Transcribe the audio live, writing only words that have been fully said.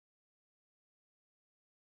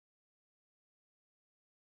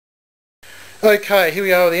Okay, here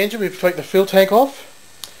we are with the engine. We've taken the fuel tank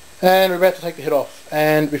off and we're about to take the head off.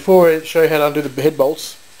 And before I show you how to undo the head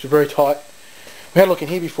bolts, which are very tight, we had a look in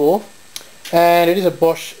here before, and it is a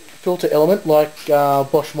Bosch filter element, like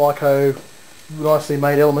Bosch Myco, nicely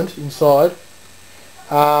made element inside,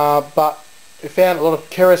 but we found a lot of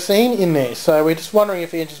kerosene in there, so we're just wondering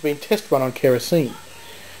if the engine's been test run on kerosene.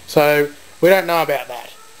 So we don't know about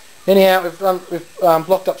that. Anyhow, we've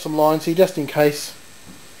blocked up some lines here just in case,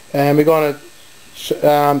 and we're going to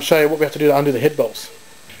show you what we have to do to undo the head bolts.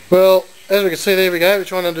 Well, as we can see, there we go, we're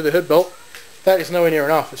trying to undo the head bolt. That is nowhere near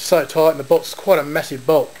enough. It's so tight and the bolt's quite a massive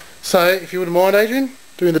bolt. So if you wouldn't mind, Adrian,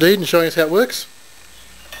 doing the deed and showing us how it works.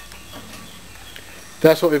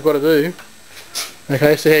 That's what we've got to do.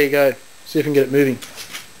 Okay, so here you go. See if we can get it moving.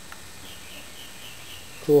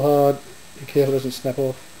 Pull hard, be careful it doesn't snap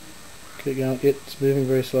off. Keep going, yep, it's moving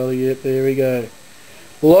very slowly, yep, there we go.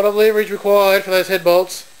 A lot of leverage required for those head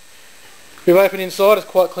bolts. We've opened inside, it's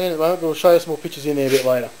quite clean at the moment, but we'll show you some more pictures in there a bit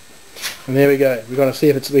later. And there we go, we're going to see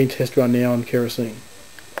if it's been test run now on kerosene.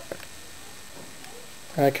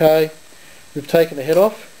 Okay, we've taken the head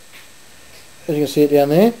off. As you can see it down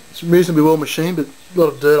there, it's reasonably well machined, but a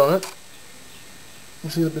lot of dirt on it. You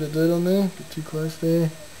see a bit of dirt on there, a bit too close there.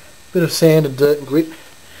 Bit of sand and dirt and grit.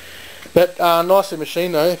 But nicely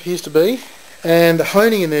machined though, appears to be. And the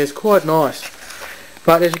honing in there is quite nice.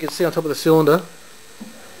 But as you can see on top of the cylinder,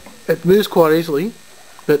 it moves quite easily,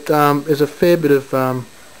 but there's a fair bit of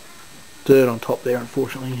dirt on top there,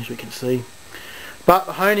 unfortunately, as we can see. But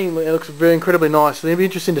the honing looks very incredibly nice. So it'll be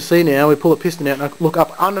interesting to see now. We pull the piston out and look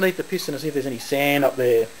up underneath the piston to see if there's any sand up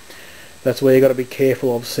there. That's where you've got to be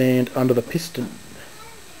careful of sand under the piston.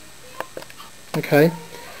 Okay,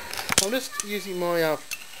 I'm just using my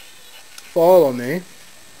file on there,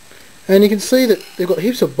 and you can see that they've got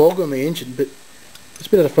heaps of bog on the engine, but it's a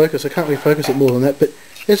bit out of focus. I can't really focus it more than that. But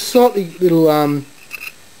there's slightly little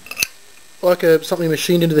like something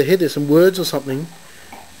machined into the head. There's some words or something,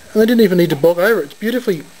 and they didn't even need to bog over it. It's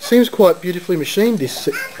beautifully, seems quite beautifully machined, this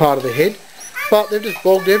part of the head, but they've just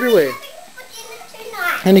bogged everywhere.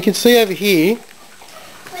 And you can see over here,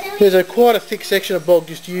 there's quite a thick section of bog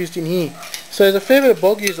just used in here. So there's a fair bit of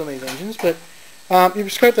bog used on these engines, but you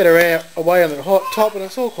scrape that away on the top and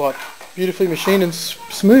it's all quite beautifully machined and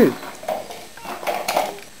smooth.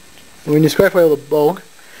 And when you scrape away all the bog,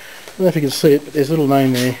 I don't know if you can see it, but there's a little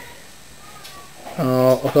name there.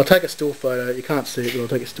 I'll take a still photo. You can't see it, but I'll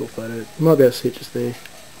take a still photo. You might be able to see it just there.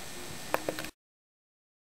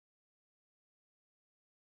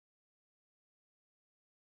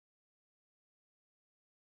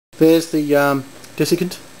 There's the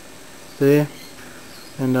desiccant there,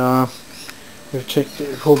 and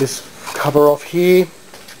we've pulled this cover off here.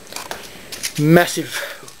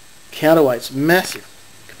 Massive counterweights, massive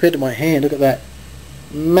compared to my hand. Look at that,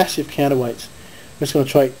 massive counterweights. I'm just going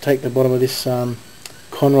to try to take the bottom of this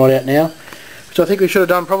con rod out now, which I think we should have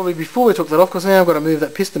done probably before we took that off, because now I've got to move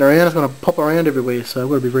that piston around. It's going to pop around everywhere, so I've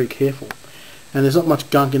got to be very careful. And there's not much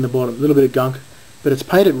gunk in the bottom, a little bit of gunk, but it's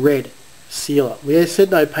painted red sealer. We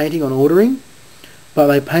said no painting on ordering, but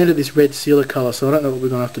they painted this red sealer colour, so I don't know what we're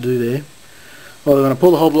going to have to do there. Or they're going to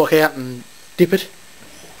pull the whole block out and dip it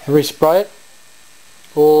and respray it,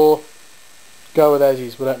 or go with as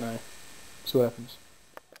is. We don't know. See what happens.